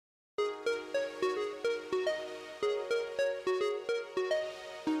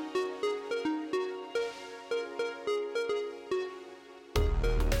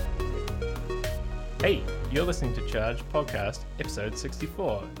Hey, you're listening to Charge Podcast, episode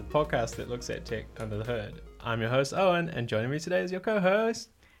 64, the podcast that looks at tech under the hood. I'm your host, Owen, and joining me today is your co-host,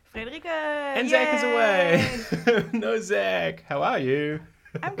 Frederike! And Zach is away! No Zach! How are you?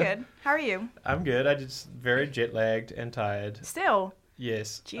 I'm good. How are you? I'm good. I just very jet-lagged and tired. Still?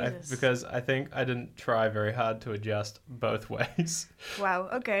 Yes. Jesus. Because I think I didn't try very hard to adjust both ways. Wow,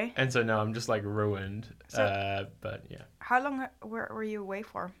 okay. And so now I'm just like ruined. So- But yeah. How long were you away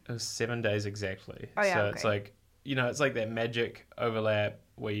for? It was 7 days exactly. Oh, yeah, So okay. it's like, it's like that magic overlap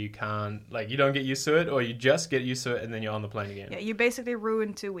where you can't, you don't get used to it, or you just get used to it and then you're on the plane again. Yeah, you basically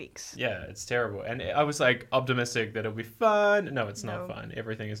ruined 2 weeks. Yeah, it's terrible. And I was optimistic that it'll be fun. No, it's not No. fun.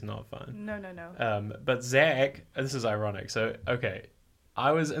 Everything is not fun. No. But Zach, this is ironic. So, okay,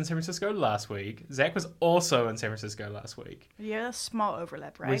 I was in San Francisco last week. Zach was also in San Francisco last week. Yeah, a small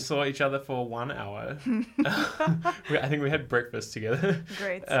overlap, right? We saw each other for 1 hour. I think we had breakfast together.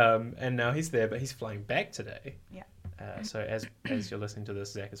 Great. And now he's there, but he's flying back today. Yeah. So as you're listening to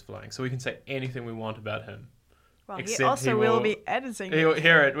this, Zach is flying. So we can say anything we want about him. Well, he except also he will will- be editing He'll it.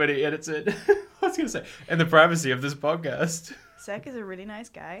 hear it when he edits it. I was going to say, in the privacy of this podcast. Zach is a really nice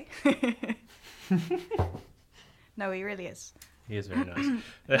guy. No, he really is. He is very nice. And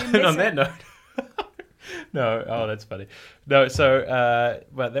miss on him. that note... No, that's funny. No, so,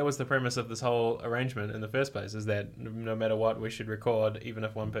 but that was the premise of this whole arrangement in the first place, is that no matter what, we should record, even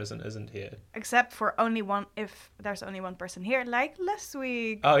if one person isn't here. Except for if there's only one person here, like last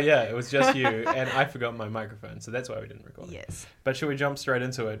week. Oh, yeah, it was just you, and I forgot my microphone, so that's why we didn't record. Yes. But should we jump straight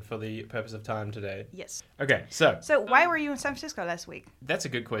into it for the purpose of time today? Yes. Okay, so So why were you in San Francisco last week? that's a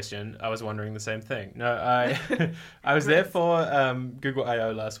good question. I was wondering the same thing. No, I was there for Google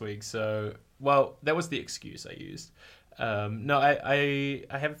I/O last week, so... Well, that was the excuse I used. No, I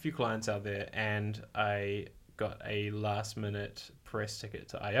have a few clients out there, and I got a last-minute press ticket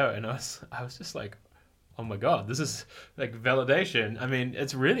to I/O, and I was just like, oh my god, this is like validation. I mean,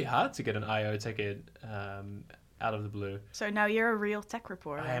 it's really hard to get an I/O ticket out of the blue. So now you're a real tech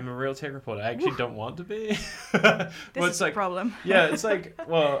reporter. I am a real tech reporter. I actually don't want to be. This Well, is a problem. Yeah, it's like,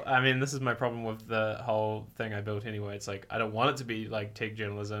 well, I mean, this is my problem with the whole thing I built anyway. It's like, I don't want it to be like tech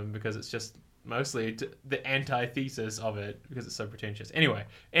journalism because it's just mostly the antithesis of it because it's so pretentious. Anyway,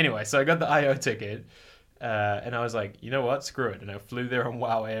 so I got the I/O ticket and I was like, you know what, screw it. And I flew there on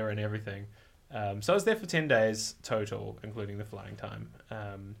WoW Air and everything. So I was there for 10 days total, including the flying time.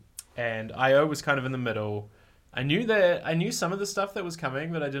 And I/O was kind of in the middle. I knew some of the stuff that was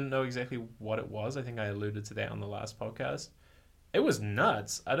coming, but I didn't know exactly what it was. I think I alluded to that on the last podcast. It was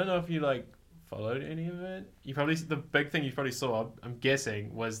nuts. I don't know if you followed any of it. The big thing you probably saw, I'm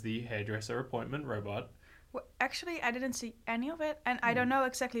guessing, was the hairdresser appointment robot. Well, actually, I didn't see any of it, and I don't know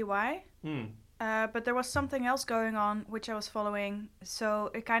exactly why. But there was something else going on which I was following,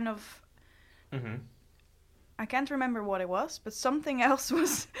 so it kind of... Mm-hmm. I can't remember what it was, but something else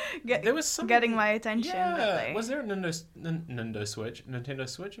was There was something, getting my attention. that Yeah, day. was there a Nintendo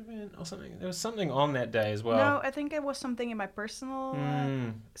Switch event or something? There was something on that day as well. No, I think it was something in my personal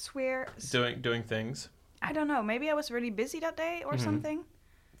sphere. Doing things. I don't know. Maybe I was really busy that day or Mhm. something.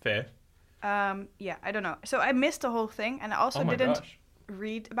 Fair. Yeah, I don't know. So I missed the whole thing, and I also Oh my didn't gosh.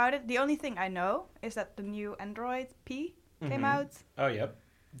 read about it. The only thing I know is that the new Android P came Mhm. out. Oh, yep.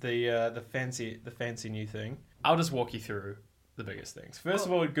 The fancy new thing. I'll just walk you through the biggest things. First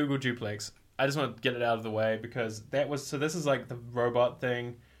of all, Google Duplex. I just want to get it out of the way because this is like the robot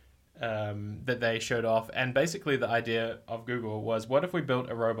thing that they showed off. And basically the idea of Google was, what if we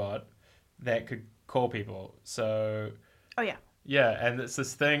built a robot that could call people? So... Oh, yeah. Yeah, and it's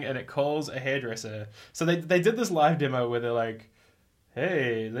this thing, and it calls a hairdresser. So they did this live demo where they're like,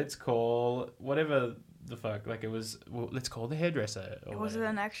 hey, let's call whatever the fuck. Let's call the hairdresser. Or Was it whatever.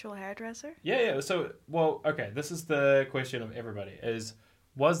 an actual hairdresser? Yeah. So, okay, this is the question of everybody is,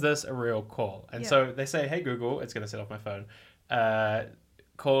 was this a real call? And Yeah. so they say, hey, Google, it's going to set off my phone.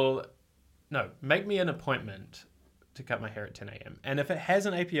 Make me an appointment to cut my hair at 10 a.m. And if it has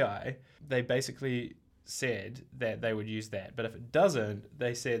an API, they basically said that they would use that. But if it doesn't,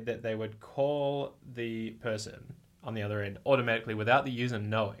 they said that they would call the person on the other end automatically without the user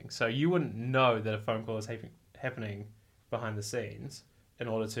knowing. So you wouldn't know that a phone call is happening behind the scenes in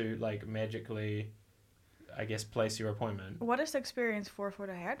order to magically, I guess, place your appointment. What is the experience for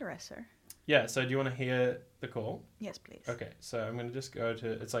the hairdresser? Yeah, so do you want to hear the call? Yes, please. Okay, so I'm going to just go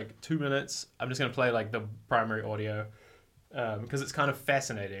to, it's 2 minutes. I'm just going to play the primary audio because it's kind of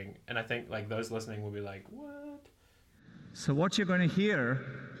fascinating. And I think those listening will be like, what? So what you're going to hear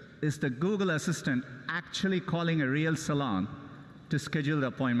is the Google Assistant actually calling a real salon to schedule the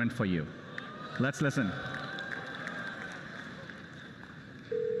appointment for you. Let's listen.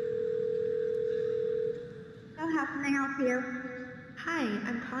 you? Hi,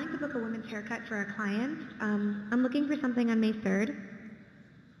 I'm calling to book a women's haircut for a client. I'm looking for something on May 3rd.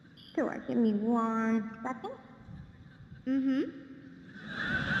 Sure, give me 1 second. Mm-hmm.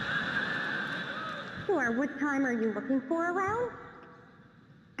 Sure, what time are you looking for around?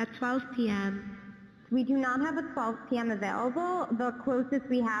 At 12 p.m. We do not have a 12 p.m. available. The closest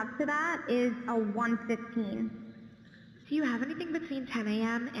we have to that is a 1:15. Do you have anything between 10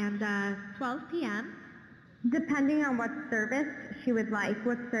 a.m. and 12 p.m.? Depending on what service she would like.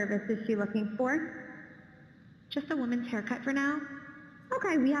 What service is she looking for? Just a woman's haircut for now.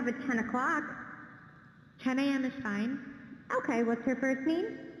 Okay, we have a 10 o'clock. 10 a.m. is fine. Okay, what's her first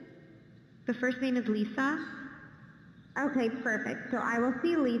name? The first name is Lisa. Okay, perfect. So I will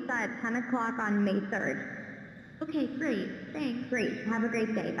see Lisa at 10 o'clock on May 3rd. Okay, great. Thanks. Great. Have a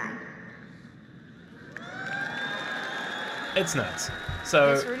great day. Bye. It's nuts.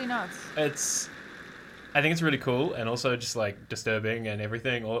 So It's really nuts. I think it's really cool and also just like disturbing and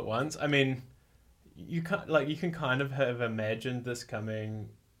everything all at once. I mean, you can kind of have imagined this coming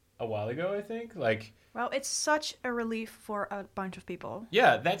a while ago, I think. Like, Well, it's such a relief for a bunch of people.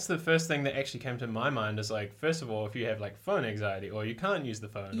 yeah, that's the first thing that actually came to my mind is like, first of all, if you have like phone anxiety or you can't use the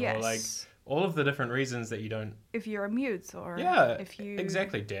phone Yes. or like all of the different reasons that you don't. If you're mute or Yeah, if you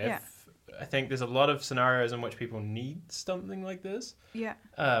exactly, deaf. Yeah. I think there's a lot of scenarios in which people need something like this. Yeah.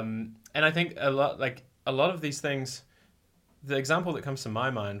 And I think a lot of these things, the example that comes to my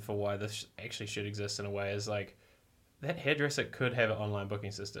mind for why this actually should exist in a way is like, that hairdresser could have an online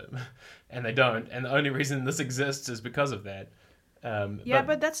booking system, and they don't. And the only reason this exists is because of that.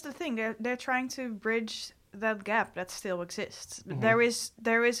 But that's the thing. They're trying to bridge that gap that still exists. Mm-hmm.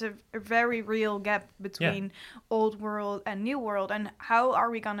 There is a very real gap between old world and new world, and how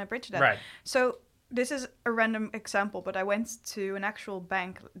are we gonna bridge that? Right. So this is a random example, but I went to an actual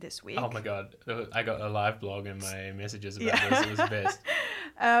bank this week. Oh my god, I got a live blog in my messages about this. It was the best.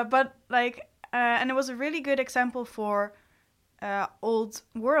 And it was a really good example for old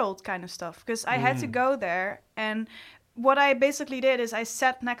world kind of stuff, because I had to go there, and what I basically did is I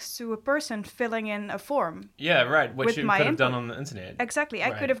sat next to a person filling in a form. Yeah, right. Which With you my could have done input. on the internet. Exactly, I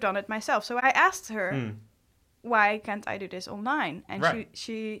Right. could have done it myself. So I asked her, why can't I do this online? And Right.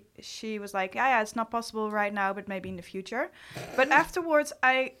 she was like, yeah, it's not possible right now, but maybe in the future. But afterwards,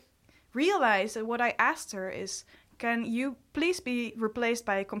 I realized that what I asked her is, can you please be replaced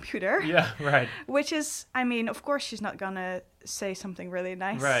by a computer? Yeah, right. Which is, I mean, of course she's not gonna say something really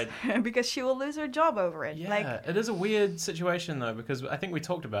nice. Right. Because she will lose her job over it. Yeah, Like, it is a weird situation though, because I think we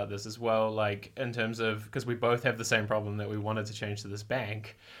talked about this as well, like in terms of, because we both have the same problem that we wanted to change to this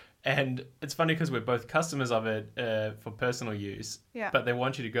bank. And it's funny because we're both customers of it for personal use, Yeah. but they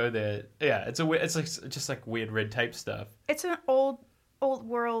want you to go there. Yeah, it's like, just like weird red tape stuff. it's an old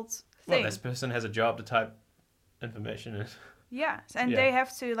world Well, thing. this person has a job to type information in. Yeah, and Yeah. they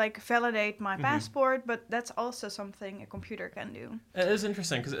have to like validate my passport, but that's also something a computer can do. It is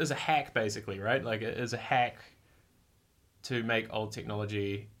interesting because it is a hack, basically, right? Like it is a hack to make old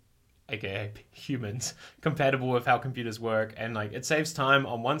technology, aka humans, compatible with how computers work, and like it saves time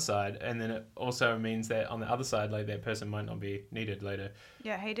on one side, and then it also means that on the other side, like that person might not be needed later.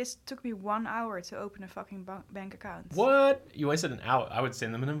 Yeah, hey, this took me 1 hour to open a fucking bank account. What? You wasted an hour? I would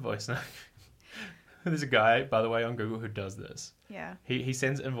send them an invoice now. There's a guy, by the way, on Google who does this. Yeah. He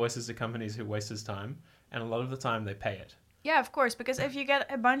sends invoices to companies who waste his time, and a lot of the time they pay it. Yeah, of course, because if you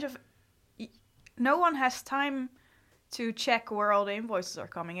get a bunch of... No one has time to check where all the invoices are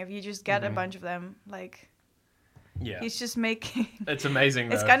coming. If you just get a bunch of them, like... Yeah. He's just making... It's amazing,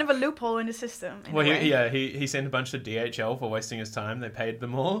 though. It's kind of a loophole in the system. in a Well, way. he sent a bunch to DHL for wasting his time. They paid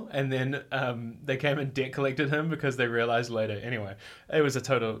them all, and then they came and debt collected him because they realized later. Anyway, it was a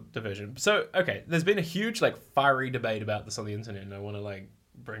total diversion. So, okay, there's been a huge, like, fiery debate about this on the internet, and I want to, like,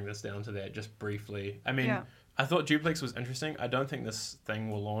 bring this down to that just briefly. I mean, Yeah. I thought Duplex was interesting. I don't think this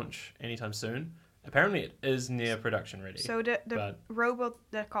thing will launch anytime soon. Apparently, it is near production ready. So the but robot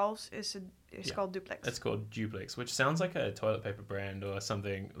that calls is Yeah. called Duplex. it's called Duplex, which sounds like a toilet paper brand or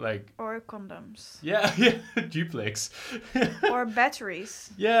something. Like, Or condoms. yeah, Duplex. Or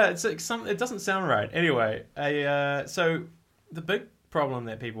batteries. Yeah, it's like it doesn't sound right. Anyway, so the big problem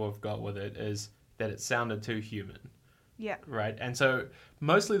that people have got with it is that it sounded too human, Yeah. right? And so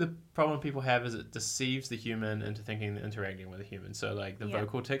mostly the problem people have is it deceives the human into thinking they're interacting with a human. So like the Yeah.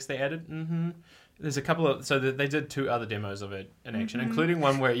 vocal text they added, there's a couple of, so they did 2 other demos of it in action, including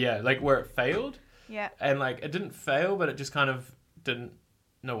one where, where it failed. Yeah. And like it didn't fail, but it just kind of didn't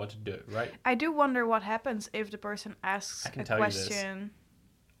know what to do, right? I do wonder what happens if the person asks I can a tell you this. question.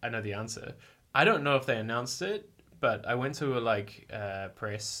 I know the answer. I don't know if they announced it, but I went to a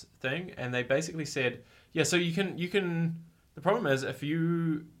press thing, and they basically said Yeah, so you can. The problem is if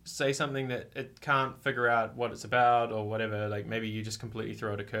you say something that it can't figure out what it's about or whatever, like maybe you just completely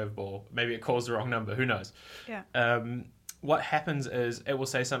throw it a curveball. Maybe it calls the wrong number. Who knows? Yeah. What happens is it will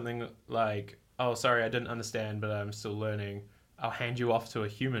say something like, "Oh, sorry, I didn't understand, but I'm still learning. I'll hand you off to a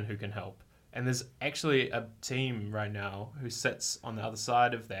human who can help." And there's actually a team right now who sits on the other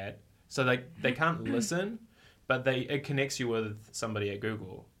side of that, so they can't listen, but it connects you with somebody at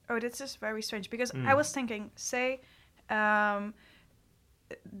Google. Oh, this is very strange because I was thinking, say,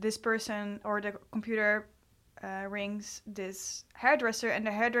 this person or the computer rings this hairdresser, and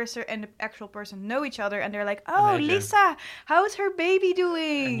the hairdresser and the actual person know each other, and they're like, "Oh, Imagine. Lisa, how's her baby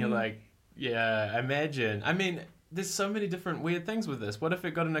doing?" And you're like, yeah, imagine. I mean, there's so many different weird things with this. What if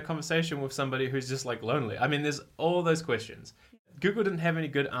it got in a conversation with somebody who's just like lonely? I mean, there's all those questions. Google didn't have any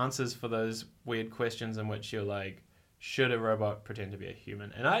good answers for those weird questions in which you're like, should a robot pretend to be a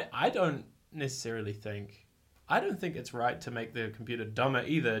human? And I don't necessarily think... I don't think it's right to make the computer dumber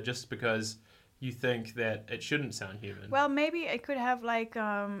either just because you think that it shouldn't sound human. Well, maybe it could have like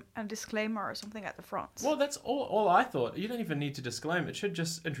a disclaimer or something at the front. Well, that's all I thought. You don't even need to disclaim. It should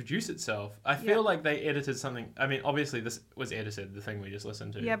just introduce itself. I feel like they edited something. I mean, obviously this was edited, the thing we just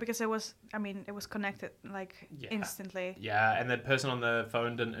listened to. Yeah, because it was connected like instantly. Yeah, and the person on the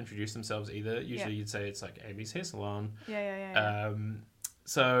phone didn't introduce themselves either. Usually you'd say it's like Amy's Hair Salon. Yeah.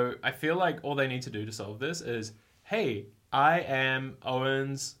 So I feel like all they need to do to solve this is, hey, I am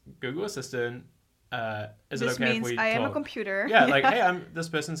Owen's Google Assistant. Is it okay if we talk? I am a computer. Yeah, like, hey, I'm this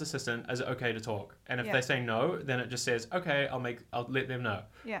person's assistant. Is it okay to talk? And if they say no, then it just says, okay, I'll let them know.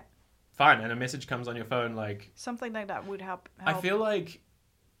 Yeah. Fine, and a message comes on your phone like... Something like that would help. I feel like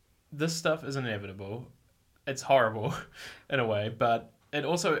this stuff is inevitable. It's horrible in a way, but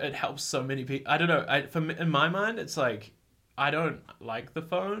it helps so many people. I don't know. In my mind, it's like... I don't like the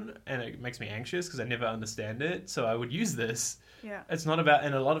phone, and it makes me anxious because I never understand it. So I would use this. Yeah. It's not about,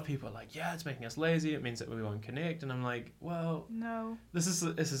 and a lot of people are like, yeah, it's making us lazy. It means that we won't connect. And I'm like, well, no. This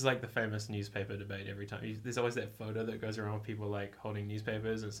is like the famous newspaper debate every time. There's always that photo that goes around with people like holding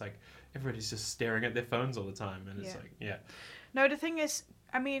newspapers. And it's like everybody's just staring at their phones all the time, and it's like, yeah. No, the thing is,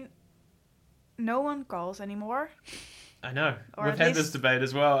 I mean, no one calls anymore. I know. We've had this debate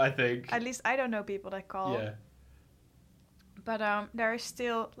as well. I think. At least I don't know people that call. Yeah. But there is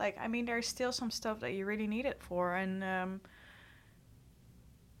still there's still some stuff that you really need it for, and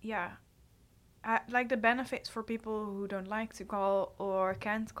like the benefits for people who don't like to call or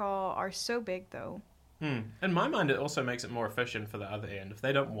can't call are so big, though. In my mind, it also makes it more efficient for the other end. If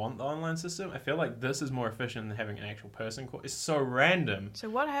they don't want the online system, I feel like this is more efficient than having an actual person call. It's so random.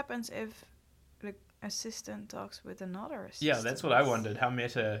 So what happens if the assistant talks with another assistant? Yeah, that's what I wondered. How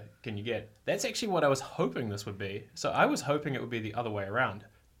meta can you get? That's actually what I was hoping this would be. So I was hoping it would be the other way around.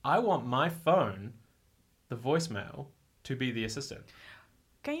 I want my phone, the voicemail, to be the assistant.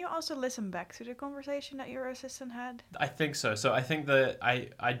 Can you also listen back to the conversation that your assistant had? I think so. So I think that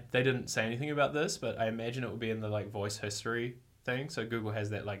they didn't say anything about this, but I imagine it will be in the like voice history thing. So Google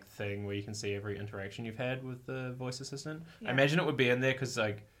has that like thing where you can see every interaction you've had with the voice assistant. Yeah. I imagine it would be in there because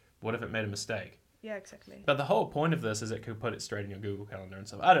like, what if it made a mistake? Yeah, exactly. But the whole point of this is it could put it straight in your Google Calendar and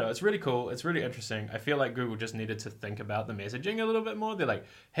stuff. I don't know. It's really cool. It's really interesting. I feel like Google just needed to think about the messaging a little bit more. They're like,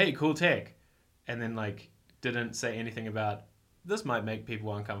 hey, cool tech. And then like didn't say anything about this might make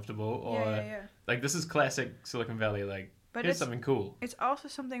people uncomfortable or like this is classic Silicon Valley. Like, but here's something cool. It's also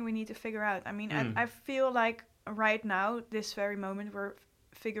something we need to figure out. I mean, I feel like right now, this very moment, we're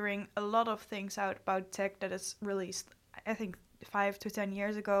figuring a lot of things out about tech that is released, I think, 5 to 10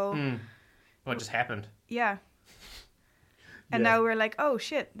 years ago. What just happened? Yeah. And now we're like, oh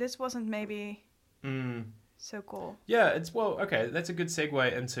shit, this wasn't maybe so cool. Yeah, okay, that's a good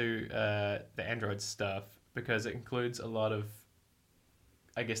segue into the Android stuff because it includes a lot of,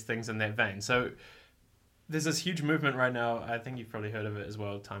 I guess, things in that vein. So there's this huge movement right now, I think you've probably heard of it as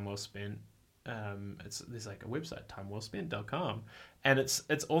well, Time Well Spent. There's like a website, timewellspent.com, and it's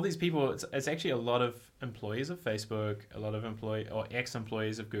all these people. It's actually a lot of employees of Facebook, a lot of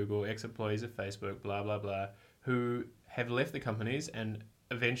ex-employees of Google, ex-employees of Facebook, blah blah blah, who have left the companies and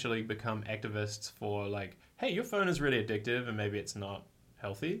eventually become activists for like, hey, your phone is really addictive and maybe it's not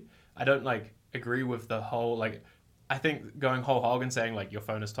healthy. I don't like agree with the whole like. I think going whole hog and saying like your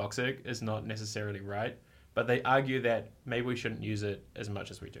phone is toxic is not necessarily right. But they argue that maybe we shouldn't use it as much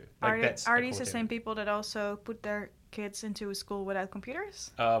as we do. Like are these the same people that also put their kids into a school without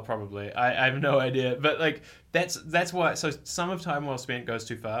computers? Probably. I have no idea. But like that's why. So some of Time Well Spent goes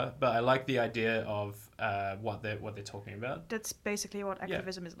too far. But I like the idea of what they're talking about. That's basically what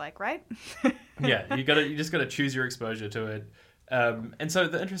activism is like, right? Yeah, you just gotta choose your exposure to it. And so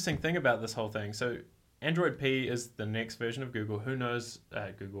the interesting thing about this whole thing. So Android P is the next version of Google. Who knows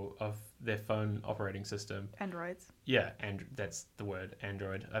Google of their phone operating system? Androids. Yeah, and that's the word,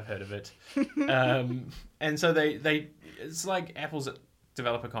 Android. I've heard of it. And so they it's like Apple's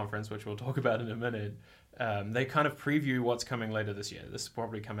developer conference, which we'll talk about in a minute. They kind of preview what's coming later this year. This will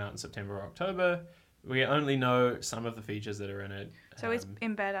probably come out in September or October. We only know some of the features that are in it. So it's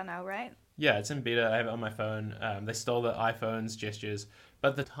in beta now, right? Yeah, it's in beta. I have it on my phone. They stole the iPhone's gestures.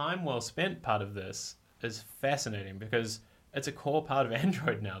 But the time well spent part of this is fascinating because it's a core part of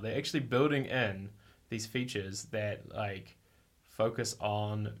Android now. They're actually building in these features that like focus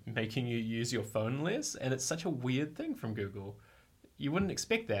on making you use your phone less. And it's such a weird thing from Google. You wouldn't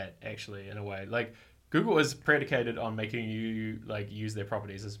expect that, actually, in a way. Like, Google is predicated on making you like use their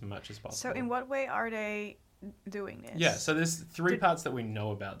properties as much as possible. So in what way are they doing this? Yeah, so there's three parts that we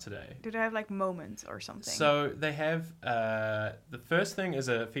know about today. Do they have like moments or something? So they have the first thing is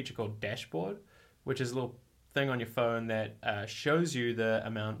a feature called Dashboard, which is a little thing on your phone that shows you the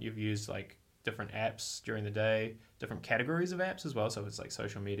amount you've used like different apps during the day, different categories of apps as well. So if it's like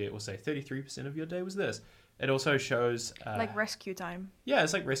social media, it will say 33% of your day was this. It also shows like rescue time. Yeah,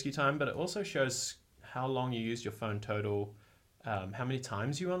 it's like rescue time, but it also shows how long you used your phone total, how many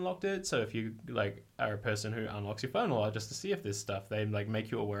times you unlocked it. So if you like are a person who unlocks your phone a lot just to see if there's stuff, they like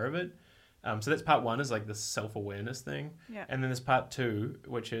make you aware of it. So that's part one, is like the self-awareness thing. Yeah. And then there's part two,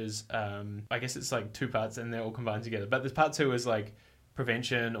 which is I guess it's like two parts and they're all combined together. But this part two is like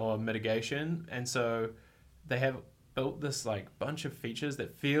prevention or mitigation. And so they have built this like bunch of features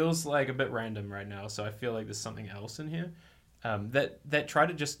that feels like a bit random right now. So I feel like there's something else in here that try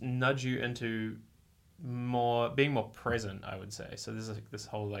to just nudge you into being more present, I would say. So there's like this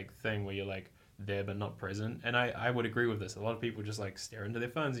whole like thing where you're like there but not present, and I would agree with this. A lot of people just like stare into their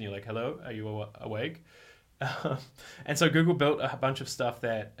phones and you're like, hello, are you awake? And so Google built a bunch of stuff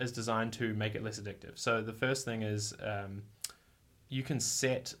that is designed to make it less addictive. So the first thing is you can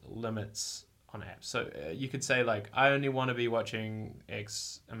set limits on apps. So you could say like, I only want to be watching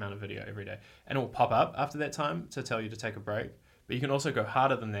X amount of video every day, and it will pop up after that time to tell you to take a break. But you can also go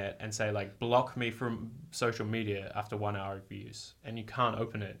harder than that and say like, block me from social media after 1 hour of use, and you can't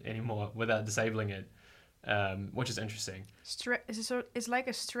open it anymore without disabling it, which is interesting. It's like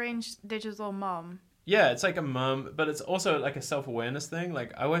a strange digital mom. Yeah, it's like a mum, but it's also like a self-awareness thing.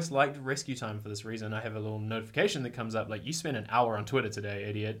 Like, I always liked rescue time for this reason. I have a little notification that comes up like, you spent an hour on Twitter today,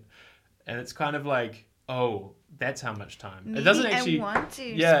 idiot. And it's kind of like, oh, that's how much time. Maybe it doesn't actually. I want to.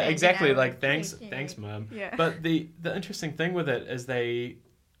 Yeah, exactly. Like, thanks, mum. Yeah. But the interesting thing with it is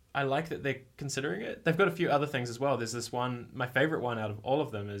I like that they're considering it. They've got a few other things as well. There's this one, my favorite one out of all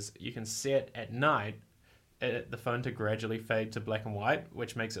of them is you can set at night the phone to gradually fade to black and white,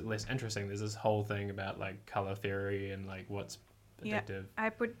 which makes it less interesting. There's this whole thing about like color theory and like what's addictive. Yeah, I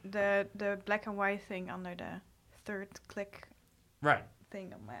put the black and white thing under the third click. Right.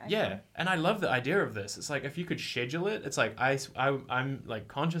 Thing on my iPhone. Yeah, and I love the idea of this. It's like if you could schedule it, it's like I'm like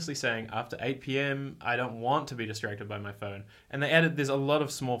consciously saying after 8 p.m. I don't want to be distracted by my phone. And there's a lot of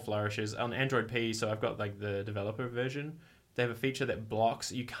small flourishes on Android P, so I've got like the developer version. They have a feature that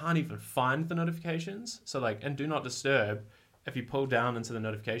blocks, you can't even find the notifications. So like in Do Not Disturb, if you pull down into the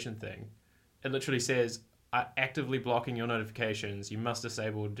notification thing, it literally says actively blocking your notifications. You must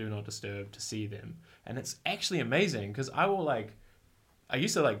disable Do Not Disturb to see them. And it's actually amazing because I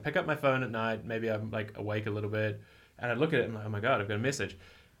used to like pick up my phone at night, maybe I'm like awake a little bit, and I'd look at it and I'm like, oh my God, I've got a message.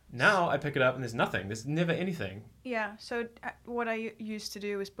 Now I pick it up and there's nothing. There's never anything. Yeah, so what I used to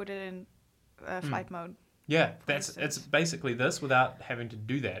do is put it in flight mode. Yeah, it's basically this without having to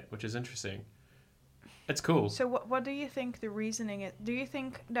do that, which is interesting. It's cool. So what do you think the reasoning is? Do you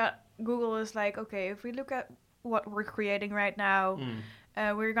think that Google is like, okay, if we look at what we're creating right now,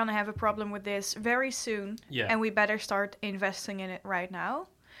 we're going to have a problem with this very soon, and we better start investing in it right now?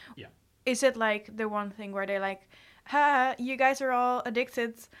 Yeah. Is it like the one thing where they're like, you guys are all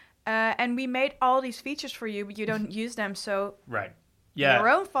addicted, and we made all these features for you, but you don't use them, so right. Yeah. Your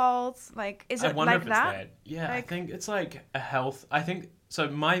own fault. Like, is it like that? Yeah, like, I think it's like a health. I think, so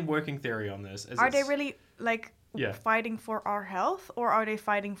my working theory on this is... Are they really, like, fighting for our health, or are they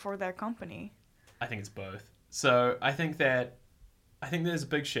fighting for their company? I think it's both. So I think there's a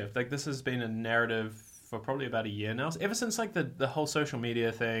big shift. Like, this has been a narrative for probably about a year now. Ever since, like, the whole social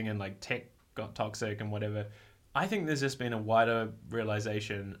media thing and, like, tech got toxic and whatever, I think there's just been a wider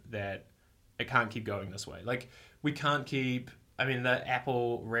realization that it can't keep going this way. Like, we can't keep... I mean, the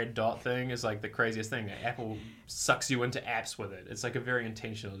Apple red dot thing is like the craziest thing. Apple sucks you into apps with it. It's like a very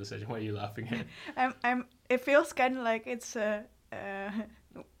intentional decision. What are you laughing at? It feels kind of like it's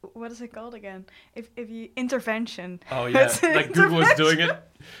what is it called again? If you intervention. Oh yeah, It's like Google is doing it intervention.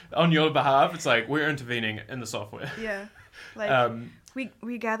 on your behalf. It's like we're intervening in the software. Yeah, like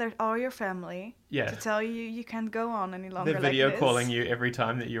we gathered all your family Yeah. to tell you can't go on any longer. They're like video this. calling you every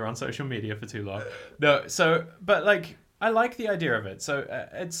time that you're on social media for too long. No, so but like I like the idea of it. So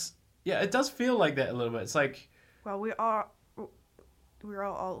it does feel like that a little bit. It's like, Well, we're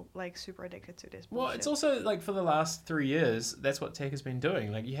all like super addicted to this. well, bullshit. it's also like for the last 3 years, that's what tech has been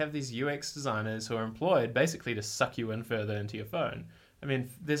doing. Like you have these UX designers who are employed basically to suck you in further into your phone. I mean,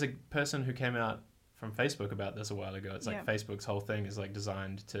 there's a person who came out from Facebook about this a while ago. It's like Yeah. Facebook's whole thing is like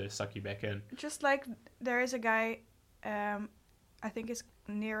designed to suck you back in. Just like there is a guy, I think it's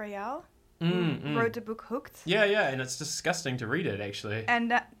Nirayal, who wrote the book Hooked. Yeah, and it's disgusting to read it actually.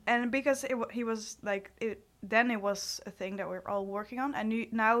 And because he was like then it was a thing that we're all working on, and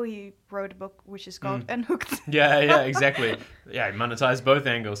now he wrote a book which is called Unhooked. Yeah, exactly. Yeah, monetize both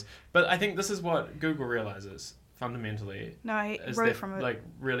angles. But I think this is what Google realizes fundamentally. No, he is wrote they're, from it. like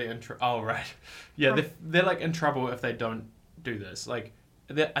really in oh right, yeah, they're like in trouble if they don't do this. Like,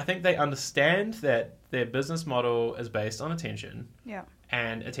 I think they understand that their business model is based on attention. Yeah.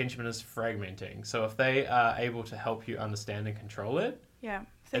 And attention is fragmenting. So if they are able to help you understand and control it, Yeah.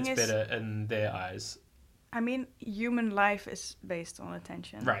 it's better in their eyes. I mean, human life is based on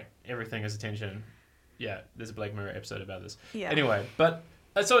attention. Right. Everything is attention. Yeah, there's a Black Mirror episode about this. Yeah. Anyway, but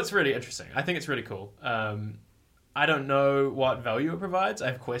so it's really interesting. I think it's really cool. I don't know what value it provides. I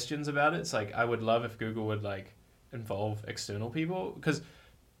have questions about it. It's like I would love if Google would like involve external people, because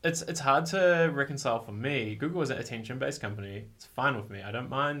it's hard to reconcile for me. Google is an attention-based company. It's fine with me. I don't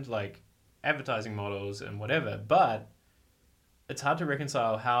mind like advertising models and whatever, but it's hard to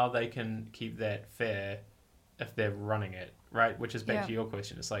reconcile how they can keep that fair if they're running it, right? Which is back to your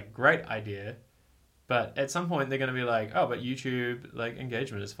question. It's like, great idea, but at some point they're going to be like, oh, but YouTube like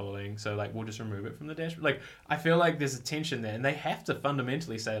engagement is falling, so like we'll just remove it from the dashboard. Like I feel like there's a tension there, and they have to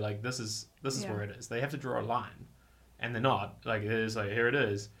fundamentally say like this is where it is. They have to draw a line, and they're not. Like it is like here it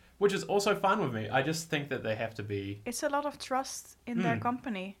is, which is also fine with me. I just think that they have to be. It's a lot of trust in their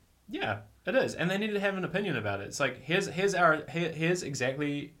company. Yeah, it is, and they need to have an opinion about it. It's like here's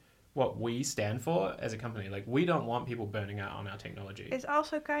exactly what we stand for as a company. Like we don't want people burning out on our technology. It's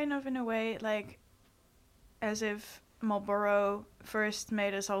also kind of in a way like as if Marlboro first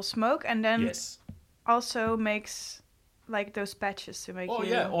made us all smoke, and then also makes like those patches to make or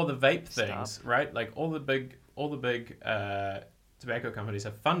the vape things, right? Like all the big tobacco companies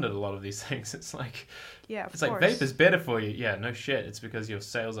have funded a lot of these things. It's like it's like vape is better for you. Yeah, no shit. It's because your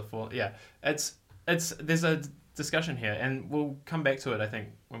sales are full. Yeah, it's there's a discussion here, and we'll come back to it I think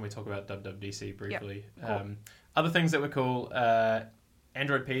when we talk about WWDC briefly. Cool. Other things that were cool.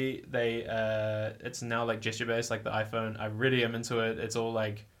 Android P, it's now like gesture based like the iPhone. I really am into it. It's all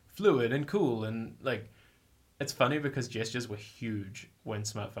like fluid and cool, and like it's funny because gestures were huge when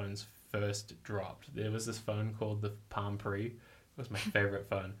smartphones first dropped. There was this phone called the Palm Pre. It was my favorite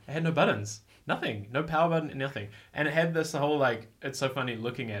phone. It had no buttons, nothing, no power button, nothing, and it had this whole like. It's so funny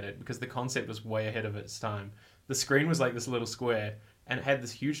looking at it because the concept was way ahead of its time. The screen was like this little square, and it had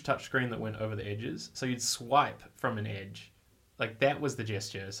this huge touch screen that went over the edges, so you'd swipe from an edge. Like that was the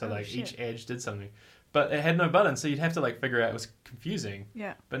gesture. So each edge did something, but it had no button. So you'd have to like figure out. It was confusing.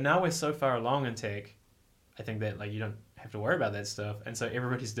 Yeah. But now we're so far along in tech, I think that like you don't have to worry about that stuff, and so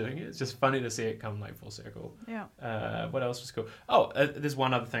everybody's doing it. It's just funny to see it come like full circle. Yeah. What else was cool? Oh, there's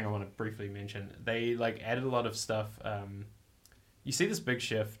one other thing I want to briefly mention. They like added a lot of stuff. You see this big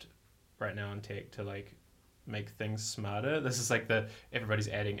shift right now in tech to like make things smarter. This is like everybody's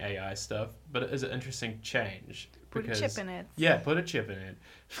adding AI stuff, but it is an interesting change. Put a chip in it. Yeah, put a chip in it.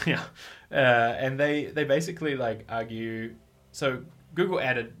 Yeah. And they basically like argue. So Google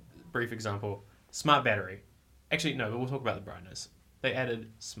added, brief example, smart battery. Actually, no, but we'll talk about the brightness. They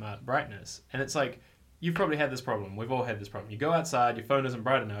added smart brightness. And it's like, you've probably had this problem. We've all had this problem. You go outside, your phone isn't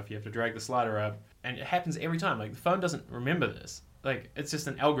bright enough, you have to drag the slider up, and it happens every time. Like, the phone doesn't remember this. Like, it's just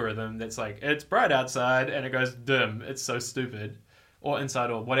an algorithm that's like, it's bright outside, and it goes dim. It's so stupid. Or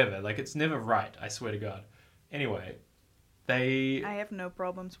inside, or whatever. Like, it's never right, I swear to God. Anyway, I have no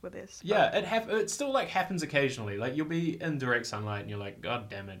problems with this. Yeah, it still like happens occasionally. Like you'll be in direct sunlight and you're like, God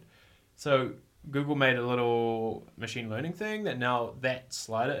damn it. So Google made a little machine learning thing that now that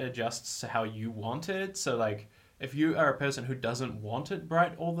slider adjusts to how you want it. So like if you are a person who doesn't want it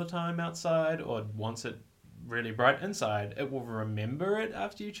bright all the time outside or wants it really bright inside, it will remember it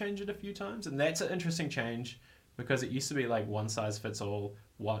after you change it a few times. And that's an interesting change because it used to be like one size fits all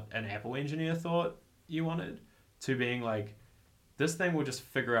what an Apple engineer thought you wanted, to being like, this thing will just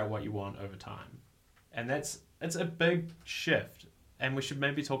figure out what you want over time. and it's a big shift, and we should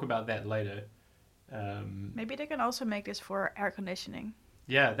maybe talk about that later. Maybe they can also make this for air conditioning.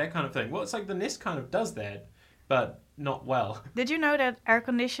 Yeah, that kind of thing. Well, it's like the Nest kind of does that, but not well. Did you know that air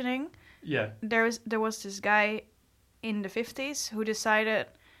conditioning? Yeah. There was this guy in the 50s who decided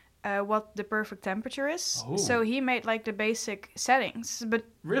what the perfect temperature is. Oh. So he made like the basic settings, but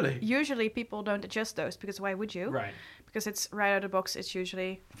Really? usually people don't adjust those because why would you? Right. Because it's right out of the box, it's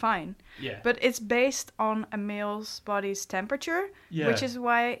usually fine. Yeah. But it's based on a male's body's temperature, Yeah. which is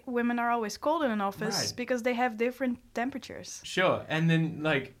why women are always cold in an office Right. because they have different temperatures. Sure. And then,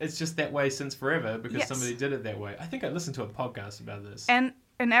 like, it's just that way since forever because Yes. somebody did it that way. I think I listened to a podcast about this. And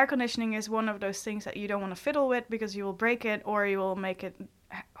air conditioning is one of those things that you don't want to fiddle with because you will break it or you will make it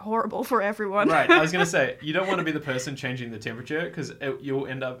horrible for everyone. Right. I was going to say, you don't want to be the person changing the temperature because you'll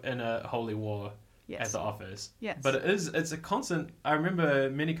end up in a holy war at the office. Yes. But it's a constant. I remember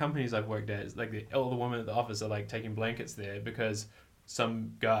many companies I've worked at, it's like all the women at the office are like taking blankets there because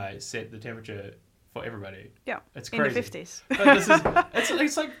some guy set the temperature for everybody. Yeah. It's in crazy. the 50s. But this is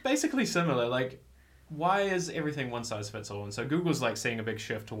it's like basically similar. Like, why is everything one size fits all? And so Google's like seeing a big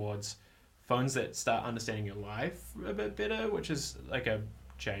shift towards phones that start understanding your life a bit better, which is like a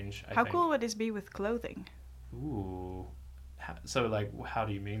change. I How think. cool would this be with clothing? Ooh. So like, how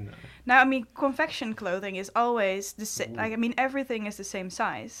do you mean that? Now, I mean, confection clothing is always the same. Like, I mean, everything is the same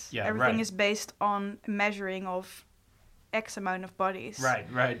size. Yeah, everything right. is based on measuring of X amount of bodies.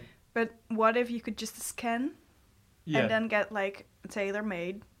 Right. But what if you could just scan Yeah. and then get like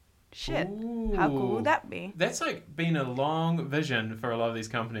tailor-made shit? Ooh. How cool would that be? That's like been a long vision for a lot of these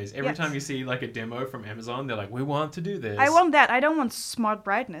companies. Every Yes. time you see like a demo from Amazon, they're like, "We want to do this." I want that. I don't want smart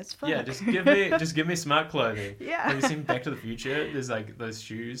brightness. Fuck. Yeah, just give me smart clothing. Yeah. Have you seen Back to the Future? There's like those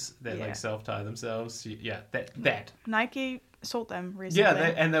shoes that Yeah. like self-tie themselves. Yeah, that. Nike sold them recently.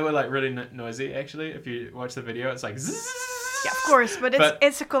 Yeah, and they were like really noisy. Actually, if you watch the video, it's like. Yeah, of course, but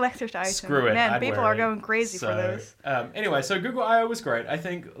it's a collector's item. Screw it. Man, I'd people wear are it. going crazy for those. Anyway, so Google I/O was great. I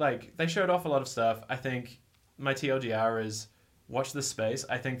think like they showed off a lot of stuff. I think my TLDR is watch this space.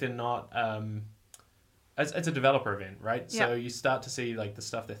 I think they're not. It's a developer event, right? So Yeah. you start to see like the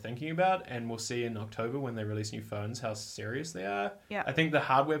stuff they're thinking about, and we'll see in October when they release new phones how serious they are. Yeah. I think the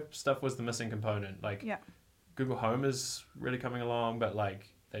hardware stuff was the missing component. Like Yeah. Google Home is really coming along, but like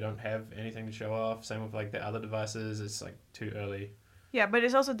they don't have anything to show off. Same with like the other devices. It's like too early. Yeah, but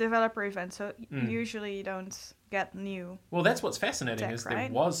it's also a developer event, so Mm. usually you don't get new. Well, that's what's fascinating Tech, is there right?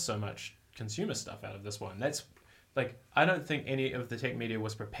 was so much consumer stuff out of this one. That's like I don't think any of the tech media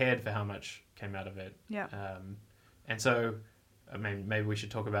was prepared for how much came out of it. Yeah. And so, I mean, maybe we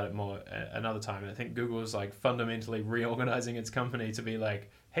should talk about it more another time. I think Google's like fundamentally reorganizing its company to be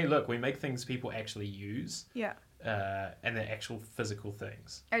like, hey, look, we make things people actually use. Yeah. And they're actual physical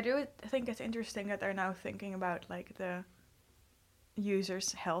things. I do think it's interesting that they're now thinking about like the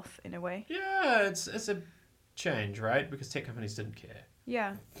user's health in a way. Yeah, it's a change, right? Because tech companies didn't care.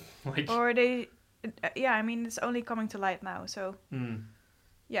 Yeah. Like, Or they, yeah, I mean, it's only coming to light now, so mm.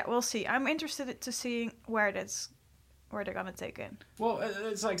 yeah, we'll see. I'm interested to see where they're gonna take it. Well,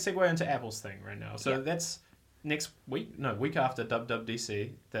 it's like segue into Apple's thing right now. So Yeah. that's week after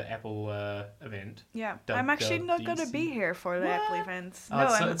WWDC, the Apple event. Yeah, Dub- I'm actually dub not gonna DC. be here for the Apple What? event. Oh, No,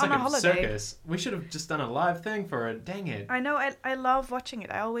 it's I'm it's on like a holiday. circus. We should have just done a live thing for it. Dang it. I know. I love watching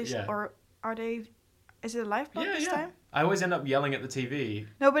it. I always Yeah. or are they? Is it a live blog Yeah, this yeah. time? I always end up yelling at the TV.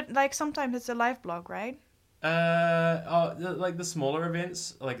 No, but like sometimes it's a live blog, right? Like the smaller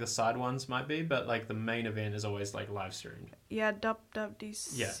events, like the side ones might be, but like the main event is always like live streamed. Yeah,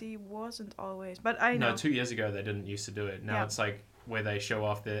 WWDC wasn't always, but I know. No, 2 years ago they didn't used to do it. Now Yeah. it's like where they show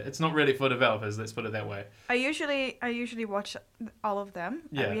off their. It's not really for developers. Let's put it that way. I usually watch all of them.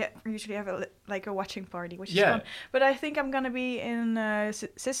 Yeah. We usually have a watching party, which is Yeah. fun. But I think I'm gonna be in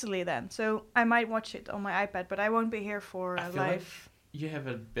Sicily then, so I might watch it on my iPad, but I won't be here for I feel live. You have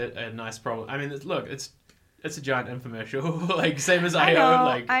a nice problem. I mean, it's a giant infomercial, like same as I I.O. know,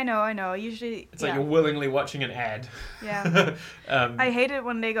 Like I know. Usually, it's like yeah. you're willingly watching an ad. Yeah. um, I hate it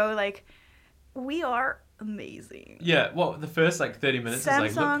when they go like, "We are amazing." yeah. Well, the first like 30 minutes is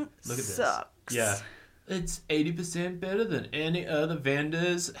like, Samsung look at this. sucks. Yeah. It's 80% better than any other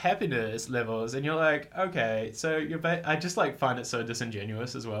vendor's happiness levels, and you're like, okay, so I just like find it so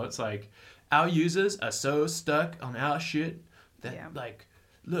disingenuous as well. It's like our users are so stuck on our shit that like,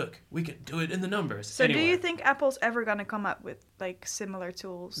 look, we can do it in the numbers. So anyway, do you think Apple's ever gonna come up with like similar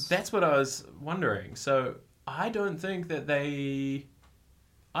tools? That's what I was wondering. So I don't think that they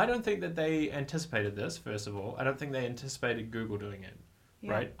anticipated this. First of all, I don't think they anticipated Google doing it.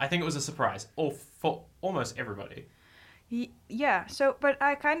 Yeah. Right? I think it was a surprise, for almost everybody. Yeah. So, but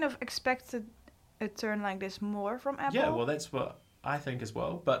I kind of expected a turn like this more from Apple. Yeah, well, that's what I think as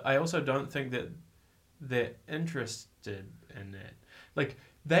well. But I also don't think that they're interested in it. Like,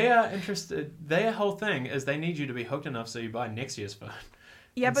 they are interested. Their whole thing is they need you to be hooked enough so you buy next year's phone.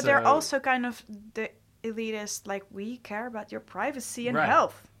 Yeah, And but they're so- also kind of the elitist, like, we care about your privacy and Right.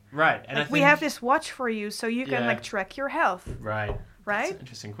 health. Right, and Like, I we think, have this watch for you so you can, Yeah. like, track your health. Right. Right? That's an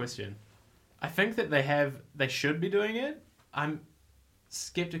interesting question. I think that they should be doing it. I'm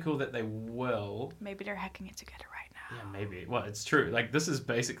skeptical that they will. Maybe they're hacking it together right now. Yeah, maybe. Well, it's true. Like, this is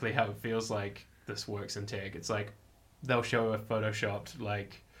basically how it feels like this works in tech. It's like they'll show a photoshopped,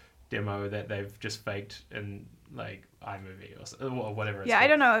 like, demo that they've just faked in, like, iMovie or whatever it's Yeah, I called.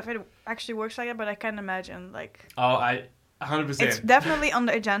 don't know if it actually works like that, but I can imagine, like, Oh, 100%. it's definitely on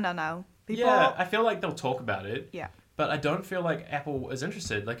the agenda now. People, Yeah, I feel like they'll talk about it. Yeah. But I don't feel like Apple is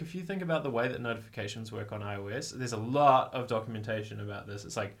interested. Like, if you think about the way that notifications work on iOS, there's a lot of documentation about this.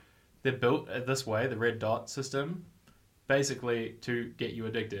 It's like they're built this way, the red dot system, basically to get you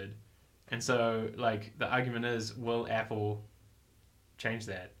addicted. And so, like, the argument is, will Apple change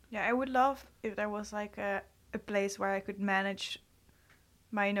that? Yeah, I would love if there was, like, a place where I could manage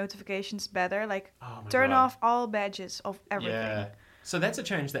my notifications better. Like, Oh my turn God. off all badges of everything. Yeah. So that's a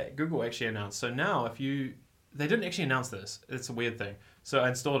change that Google actually announced. So now they didn't actually announce this. It's a weird thing. So I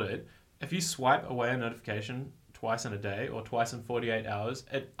installed it. If you swipe away a notification twice in a day or twice in 48 hours,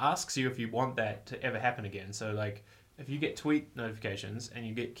 it asks you if you want that to ever happen again. So, like, if you get tweet notifications and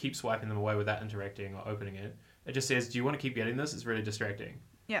you keep swiping them away without interacting or opening it, it just says, do you want to keep getting this? It's really distracting.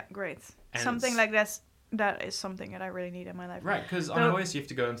 Yeah, great. And Something it's- like that is something that I really need in my life. Right, because on So- iOS you have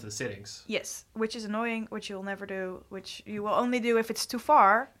to go into the settings. Yes, which is annoying, which you'll never do, which you will only do if it's too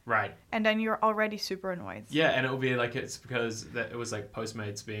far, Right. and then you're already super annoyed. Yeah, and it will be like it's because it was like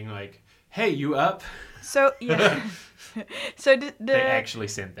Postmates being like, hey, you up? So, yeah. So the They actually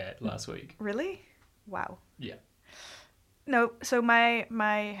sent that last week. Really? Wow. Yeah. No, so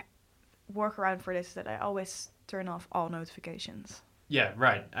my workaround for this is that I always turn off all notifications. Yeah,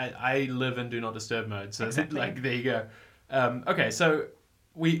 right. I live in do not disturb mode, so Exactly. like there you go. Okay, so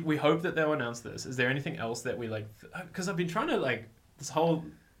we hope that they'll announce this. Is there anything else that we like? Because I've been trying to like this whole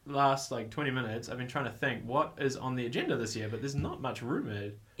last like 20 minutes. I've been trying to think what is on the agenda this year, but there's not much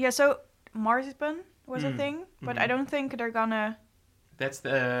rumored. Yeah, so Marzipan was a thing, but I mhm. don't think they're gonna. That's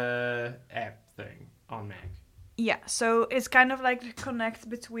the app thing on Mac. Yeah, so it's kind of like the connect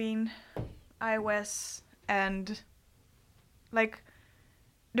between iOS and like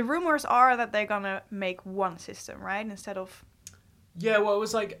the rumors are that they're gonna make one system, right? Instead of Yeah, well, it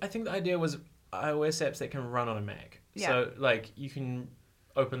was like I think the idea was iOS apps that can run on a Mac. Yeah. So like you can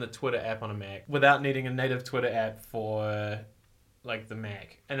open the Twitter app on a Mac without needing a native Twitter app for like the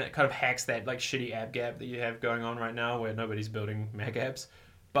Mac, and it kind of hacks that like shitty app gap that you have going on right now where nobody's building Mac apps.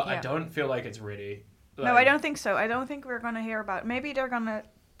 But I Yeah. don't feel like it's ready. No, I Like- don't think so. I don't think we're gonna hear about. Maybe they're gonna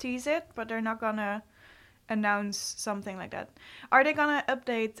tease it, but they're not gonna announce something like that. Are they gonna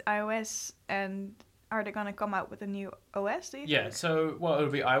update iOS and are they gonna come out with a new OS? Do you Yeah, think? so well, it'll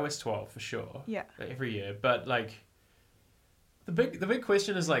be iOS 12 for sure. Yeah. Every year, but like the big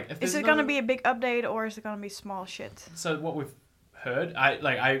question is like if Is there's it gonna be a big update or is it gonna be small shit? So what we've heard,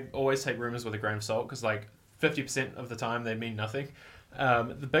 I always take rumors with a grain of salt because like 50% of the time they mean nothing.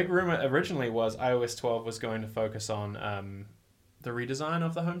 The big rumor originally was iOS 12 was going to focus on the redesign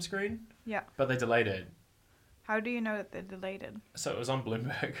of the home screen, Yeah. but they delayed it. How do you know that they delayed it? So it was on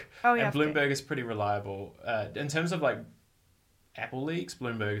Bloomberg. Oh, yeah, And Bloomberg is pretty reliable. In terms of like Apple leaks,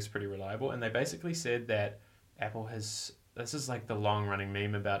 Bloomberg is pretty reliable. And they basically said that Apple has... This is like the long-running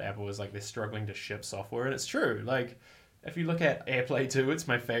meme about Apple is like they're struggling to ship software. And it's true. Like, if you look at AirPlay 2, it's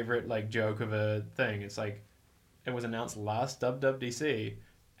my favorite like joke of a thing. It's like, it was announced last WWDC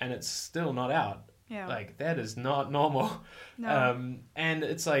and it's still not out. Yeah. Like, that is not normal. No. And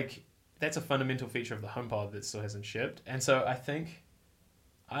it's like, that's a fundamental feature of the HomePod that still hasn't shipped. And so I think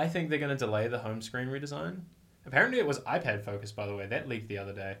they're going to delay the home screen redesign. Apparently it was iPad focused, by the way. That leaked the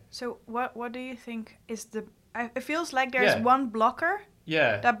other day. So what do you think is the... it feels like there's Yeah. one blocker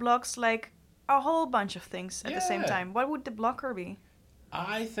Yeah. that blocks like a whole bunch of things at the same Yeah. time. What would the blocker be?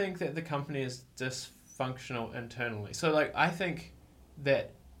 I think that the company is dysfunctional internally. So, like, I think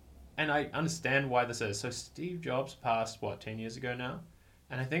that, and I understand why this is. So Steve Jobs passed, 10 years ago now?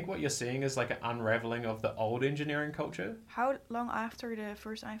 And I think what you're seeing is like an unraveling of the old engineering culture. How long after the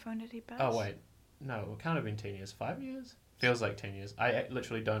first iPhone did he pass? Oh, wait. No, it can't have been 10 years. 5 years? Feels like 10 years. I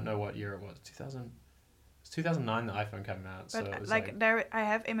literally don't know what year it was. 2009 the iPhone came out. So But it was like there, I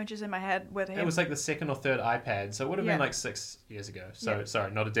have images in my head with him. it was like the second or third iPad. So it would have Yeah. been like 6 years ago. So Yeah.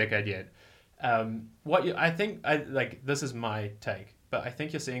 sorry, not a decade yet. I think, this is my take, but I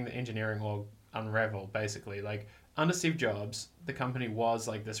think you're seeing the engineering org unravel, basically. Like, under Steve Jobs, the company was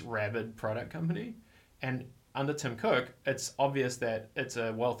like this rabid product company. And under Tim Cook, it's obvious that it's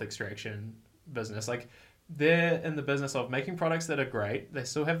a wealth extraction business. Like, they're in the business of making products that are great. They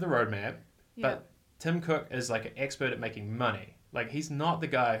still have the roadmap. Yeah. But Tim Cook is like an expert at making money. Like, he's not the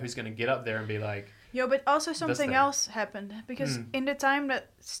guy who's going to get up there and be like... Yeah, but also something thing. else happened. Because in the time that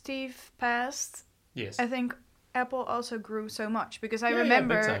Steve passed, Yes. I think Apple also grew so much. Because I Yeah, big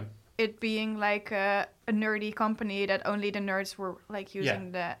remember time. it being like a nerdy company that only the nerds were like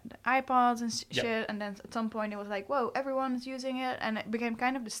using the iPods and shit. And then at some point it was like, whoa, everyone's using it. And it became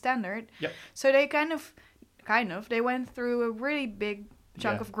kind of the standard. Yep. So they they went through a really big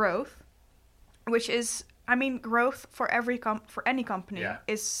chunk of growth. Which is, I mean, growth for for any company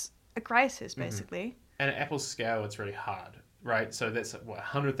is a crisis, basically. And at Apple's scale, it's really hard, right? So that's,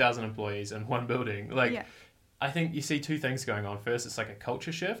 100,000 employees in one building. Like, I think you see two things going on. First, it's like a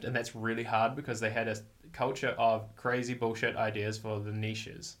culture shift, and that's really hard because they had a culture of crazy bullshit ideas for the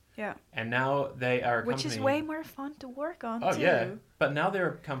niches. Yeah. And now they are a company... Which is way more fun to work on, Oh, too. yeah. But now they're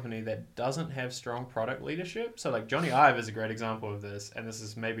a company that doesn't have strong product leadership. So, like, Johnny Ive is a great example of this, and this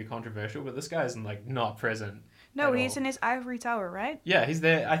is maybe controversial, but this guy is, like, not present. No, he's in his ivory tower, right? Yeah, he's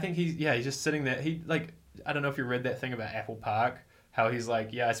there. I think he's just sitting there. He, like, I don't know if you read that thing about Apple Park, how he's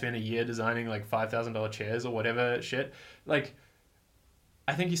like, I spent a year designing, like, $5,000 chairs or whatever shit. Like,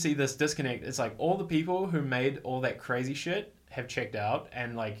 I think you see this disconnect. It's like all the people who made all that crazy shit have checked out,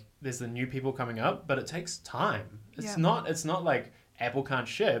 and like there's the new people coming up, but it takes time. It's not like Apple can't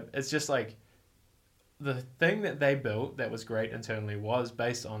ship. It's just like the thing that they built that was great internally was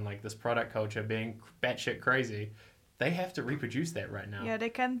based on like this product culture being batshit crazy. They have to reproduce that right now. Yeah, they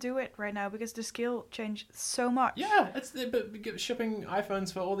can't do it right now because the scale changed so much. Yeah, it's shipping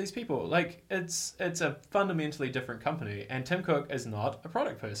iPhones for all these people. Like it's a fundamentally different company, and Tim Cook is not a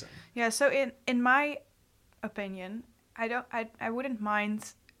product person. Yeah, so in my opinion, I wouldn't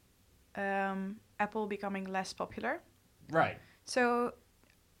mind Apple becoming less popular. Right. So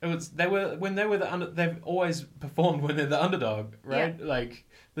they've always performed when they're the underdog, right? Yeah. Like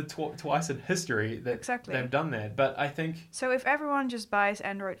the twice in history that they've done that. But I think so. If everyone just buys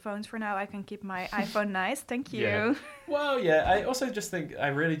Android phones for now, I can keep my iPhone nice. Thank you. Yeah. Well, yeah. I also just think I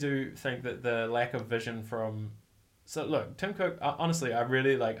really do think that the lack of vision from. So look, Tim Cook. Honestly, I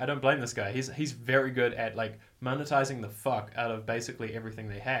really like. I don't blame this guy. He's very good at like monetizing the fuck out of basically everything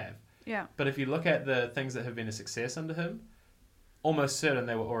they have. Yeah. But if you look at the things that have been a success under him, almost certain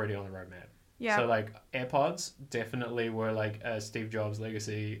they were already on the roadmap. Yeah. So like AirPods definitely were like a Steve Jobs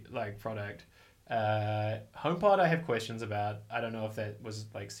legacy like product. HomePod I have questions about. I don't know if that was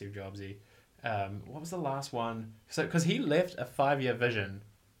like Steve Jobsy. What was the last one? So because he left a 5-year vision,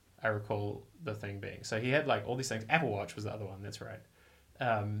 I recall the thing being. So he had like all these things. Apple Watch was the other one. That's right.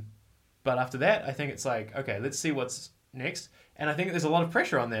 But after that, I think it's like, okay, let's see what's next. And I think there's a lot of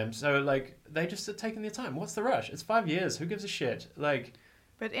pressure on them. So like they just are taking their time. What's the rush? It's 5 years. Who gives a shit? Like.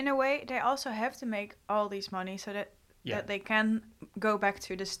 But in a way, they also have to make all this money so that they can go back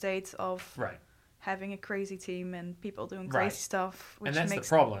to the state of having a crazy team and people doing crazy stuff. Which and that's makes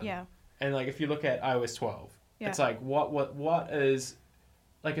the problem. Yeah. And like if you look at iOS 12, it's like what is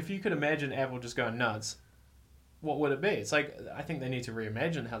like if you could imagine Apple just going nuts, what would it be? It's like I think they need to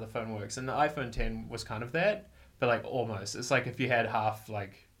reimagine how the phone works. And the iPhone 10 was kind of that, but like almost. It's like if you had half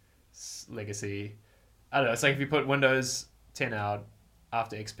like legacy. I don't know. It's like if you put Windows 10 out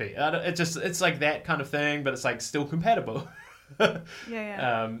after XP. It's like that kind of thing, but it's like still compatible.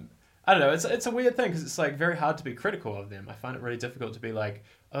 Yeah. I don't know. It's a weird thing because it's like very hard to be critical of them. I find it really difficult to be like,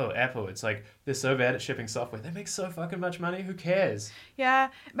 oh, Apple. It's like they're so bad at shipping software. They make so fucking much money. Who cares? Yeah,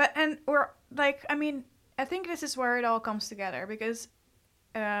 I think this is where it all comes together because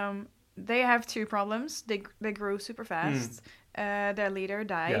they have two problems. They grew super fast. Their leader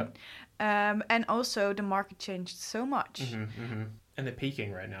died, and also the market changed so much. And they're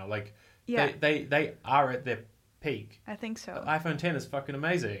peaking right now. Like they are at their peak. I think so. The iPhone 10 is fucking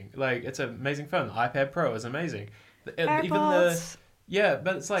amazing. Like it's an amazing phone. The iPad Pro is amazing. AirPods.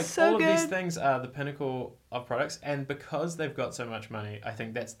 But it's like so all good. of these things are the pinnacle of products, and because they've got so much money, I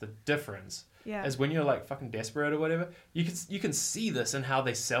think that's the difference. Yeah. Is when you're like fucking desperate or whatever, you can see this in how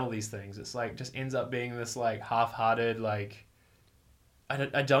they sell these things. It's like just ends up being this like half-hearted like.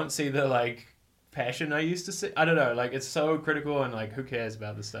 I don't see the like passion I used to see. I don't know. Like it's so critical and like who cares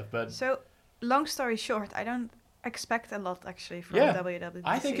about this stuff? But so long story short, I don't expect a lot actually from WWDC.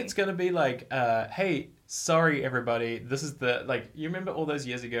 I think it's gonna be like, hey, sorry everybody, this is the like you remember all those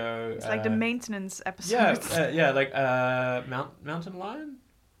years ago. It's like the maintenance episode. Like Mountain Lion.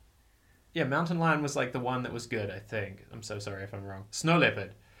 Yeah, Mountain Lion was like the one that was good. I think. I'm so sorry if I'm wrong. Snow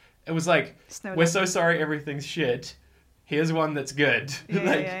Leopard. It was like, Snowed we're up. so sorry everything's shit. Here's one that's good. Yeah,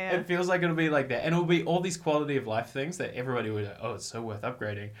 like yeah. It feels like it'll be like that, and it'll be all these quality of life things that everybody would go, oh, it's so worth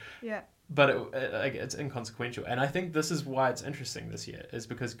upgrading. Yeah. But it's inconsequential, and I think this is why it's interesting this year, is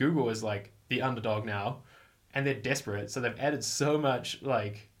because Google is like the underdog now, and they're desperate, so they've added so much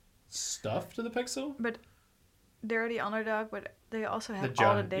like stuff to the Pixel. But they're the underdog, but they also have The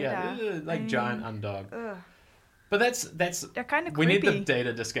all the giant, data. yeah, like giant underdog. Ugh. But that's They're kind of we creepy. need the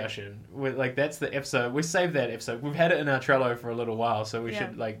data discussion. Like that's the episode. We saved that episode. We've had it in our Trello for a little while, so we Yeah.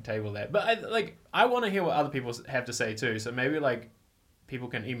 should like table that. But I want to hear what other people have to say too. So maybe like people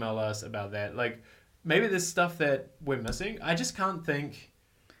can email us about that. Like maybe there's stuff that we're missing. I just can't think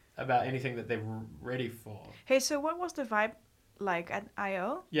about anything that they're ready for. Hey, so what was the vibe like at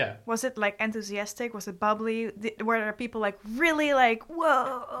I/O? Yeah. Was it like enthusiastic? Was it bubbly? Were there people like really like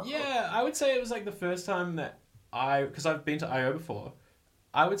whoa? Yeah, I would say it was like the first time that because I've been to I/O before,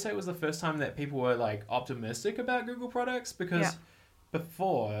 I would say it was the first time that people were like optimistic about Google products, because Yeah.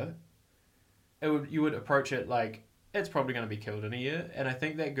 before you would approach it like it's probably going to be killed in a year, and I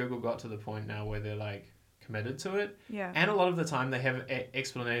think that Google got to the point now where they're like committed to it, Yeah. and a lot of the time they have an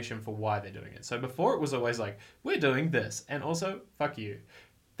explanation for why they're doing it. So before it was always like, we're doing this, and also fuck you.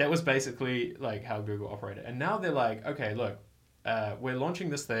 That was basically like how Google operated, and now they're like, okay, look, we're launching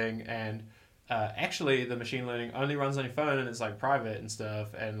this thing, and actually the machine learning only runs on your phone, and it's like private and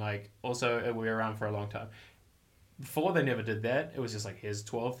stuff, and like also it'll be around for a long time. Before they never did that. It was just like, here's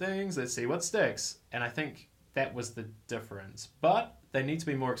 12 things, let's see what sticks. And I think that was the difference. But they need to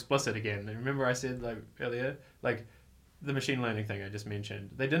be more explicit again. And remember I said like earlier, like the machine learning thing I just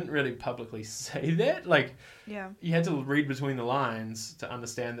mentioned, they didn't really publicly say that. Like Yeah. you had to read between the lines to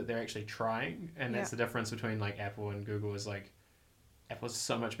understand that they're actually trying. And that's Yeah. the difference between like Apple and Google, is like Apple's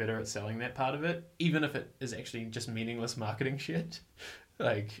so much better at selling that part of it, even if it is actually just meaningless marketing shit.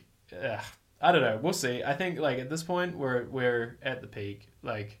 Like, I don't know. We'll see. I think like at this point we're at the peak.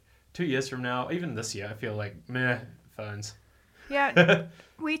 Like 2 years from now, even this year, I feel like meh phones. Yeah.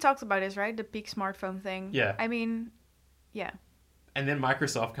 We talked about this, right? The peak smartphone thing. Yeah. I mean, yeah. And then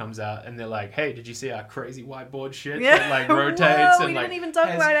Microsoft comes out and they're like, "Hey, did you see our crazy whiteboard shit Yeah. that like rotates Whoa, and we like didn't even talk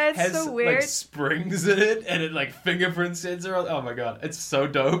has, about that. It's has, so weird." like springs in it and it like fingerprint sensor on. Oh my god, it's so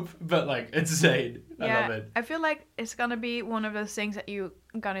dope, but like insane. I Yeah, love it. I feel like it's gonna be one of those things that you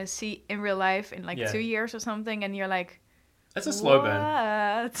gonna see in real life in like Yeah. 2 years or something, and you're like, It's a slow burn.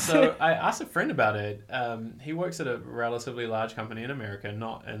 what? So I asked a friend about it. He works at a relatively large company in America,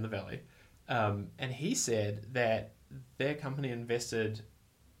 not in the Valley. And he said that their company invested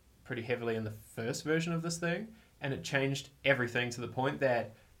pretty heavily in the first version of this thing, and it changed everything to the point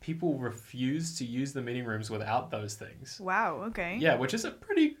that people refuse to use the meeting rooms without those things. Wow. Okay. Yeah, which is a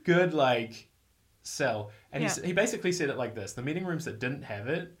pretty good like sell. And Yeah. he basically said it like this: the meeting rooms that didn't have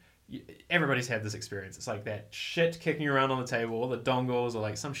it, everybody's had this experience. It's like that shit kicking around on the table, all the dongles, or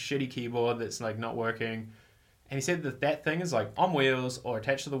like some shitty keyboard that's like not working. And he said that thing is like on wheels or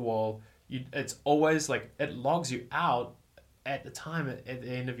attached to the wall. It's always like it logs you out at the time at the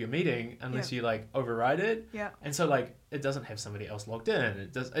end of your meeting unless you like override it. Yeah. And so like it doesn't have somebody else logged in.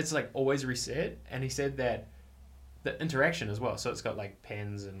 It's like always reset. And he said that the interaction as well. So it's got like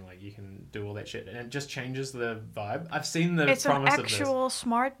pens and like you can do all that shit, and it just changes the vibe. I've seen the It's an promise of actual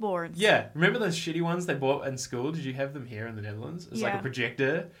smart board. this. Yeah, remember those shitty ones they bought in school? Did you have them here in the Netherlands? It's like Yeah. a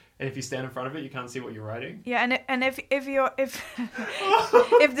projector, and if you stand in front of it, you can't see what you're writing. Yeah, and if if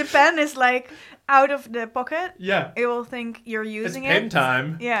the pen is like out of the pocket, Yeah. it will think you're It's using pen it.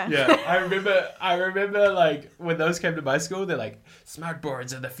 time. Yeah. Yeah. I remember like when those came to my school, they're like, smart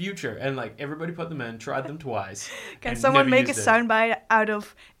boards are the future. And like everybody put them in, tried them twice. Can and someone never make a used it. soundbite out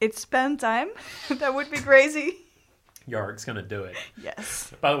of it's pen time? That would be crazy. Yorick's gonna do it.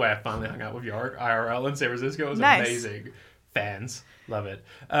 Yes. By the way, I finally hung out with Yorick IRL in San Francisco. It was Nice. amazing. Fans. Love it.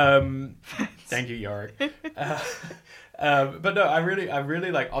 Thank you, Yorick. But no, I'm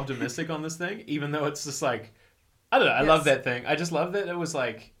really like optimistic on this thing, even though it's just like, I don't know, I love Yes. that thing. I just love that it was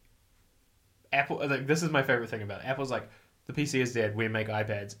like, Apple, like, this is my favorite thing about it. Apple's like, the PC is dead, we make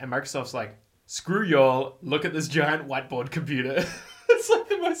iPads. And Microsoft's like, screw y'all, look at this giant whiteboard computer. It's like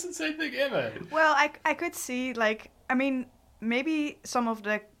the most insane thing ever. Well, I could see like, I mean, maybe some of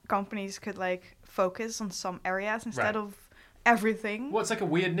the companies could like focus on some areas instead Right. of everything. Well, it's like a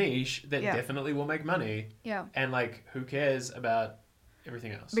weird niche that Yeah. definitely will make money. Yeah. And like, who cares about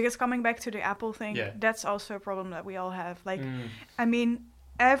everything else? Because coming back to the Apple thing, Yeah. that's also a problem that we all have. Like, Mm. I mean,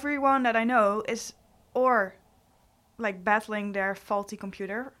 everyone that I know is or like battling their faulty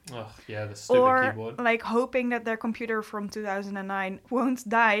computer, Oh yeah, the stupid or keyboard. like hoping that their computer from 2009 won't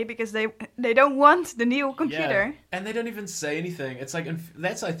die because they don't want the new computer. Yeah. And they don't even say anything. It's like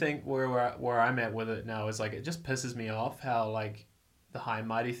that's I think where I'm at with it now is like it just pisses me off how like the high and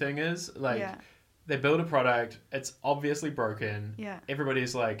mighty thing is like. Yeah. They build a product, it's obviously broken. Yeah.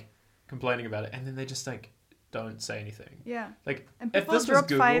 Everybody's like complaining about it, and then they just like don't say anything. Yeah. Like And if people this was dropped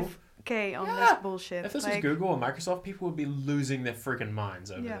Google, 5K on Yeah. this bullshit. if this like, was Google or Microsoft, people would be losing their freaking minds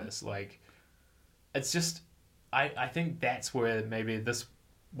over Yeah. this. Like, it's just, I think that's where maybe this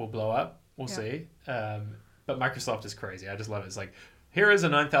will blow up. We'll Yeah. see. But Microsoft is crazy. I just love it. It's like, here is a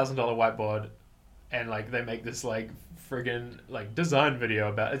 $9,000 whiteboard, and like they make this like friggin' like design video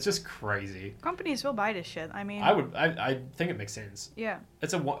about. It's just crazy. companies will buy this shit. I mean, I think it makes sense. yeah.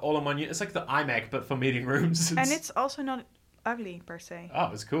 It's all-in-one unit. It's like the iMac, but for meeting rooms. And it's also not ugly per se.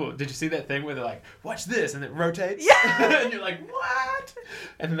 Oh, it's cool. Did you see that thing where they're like, watch this, and it rotates? Yeah. And you're like, what?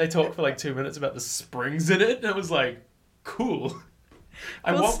 And then they talk for like 2 minutes about the springs in it, and it was like, cool.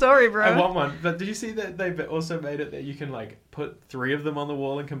 Cool story, bro. I want one. But did you see that they've also made it that you can like put 3 of them on the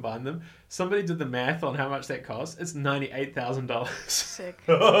wall and combine them? Somebody did the math on how much that costs. It's $98,000. Sick.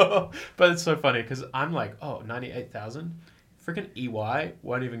 But it's so funny because I'm like, oh, 98,000? Freaking EY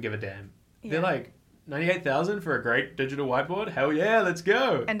won't even give a damn. Yeah. They're like, 98,000 for a great digital whiteboard? Hell yeah, let's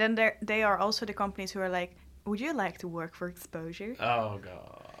go. And then they are also the companies who are like, would you like to work for exposure? Oh,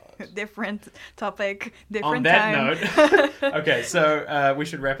 God. Different topic, different On that time. note, okay, so we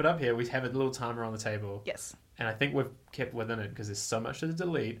should wrap it up here. We have a little timer on the table. Yes. And I think we've kept within it because there's so much to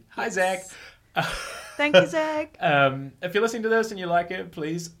delete. Hi, Zach. Thank you, Zach. If you're listening to this and you like it,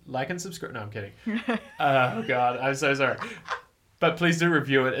 please like and subscribe. No, I'm kidding. Oh, God. I'm so sorry. But please do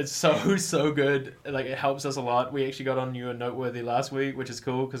review it. It's so good. Like, it helps us a lot. We actually got on New and Noteworthy last week, which is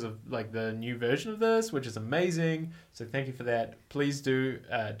cool because of, like, the new version of this, which is amazing. So thank you for that. Please do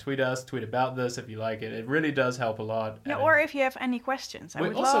tweet us, tweet about this if you like it. It really does help a lot. Yeah, And or if you have any questions. I We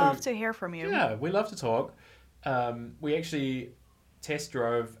would also- love to hear from you. yeah, we love to talk. We actually test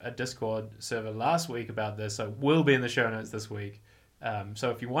drove a Discord server last week about this, so we'll be in the show notes this week. So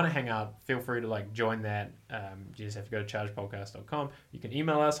if you want to hang out, feel free to like join that. You just have to go to chargepodcast.com. You can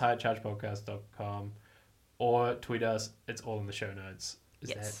email us, hi@chargepodcast.com, or tweet us. It's all in the show notes. Is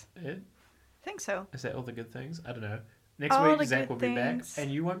Yes. that it? I think so. Is that all the good things? I don't know. Next All week, the Zach good will be back, things.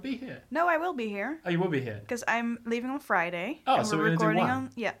 and you won't be here. No, I will be here Oh, you will be here. because I'm leaving on Friday. Oh, and so we're we're gonna do recording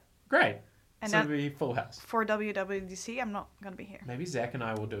one. on Great. And so then- it'll be full house. for WWDC. I'm not gonna be here. Maybe Zach and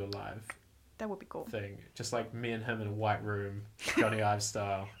I will do a live That would be cool. thing, just like me and him in a white room, Johnny Ive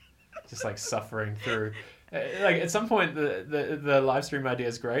style, just like suffering through. Like at some point, the live stream idea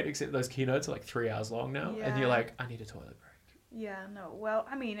is great, except those keynotes are like 3 hours long now, and Yeah. you're like, I need a toilet break. Yeah, no. Well,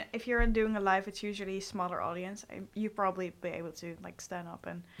 I mean, if you're doing a live, it's usually smaller audience. You probably be able to like stand up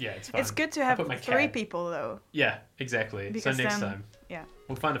and. Yeah, it's fine. It's good to I'll have put my 3 cat- people though. Yeah, exactly. Because so next then- time, Yeah.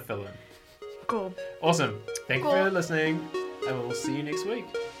 we'll find a fill-in. Cool. Awesome. Thank you Cool. for listening, and we'll see you next week.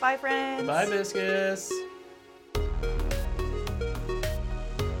 Bye, friends. Bye, Biscuits.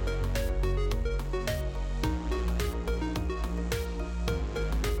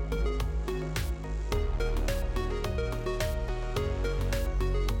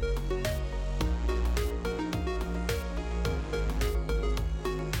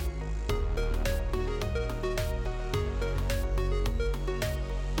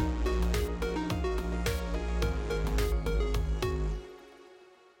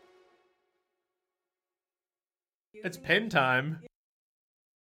 It's pen time.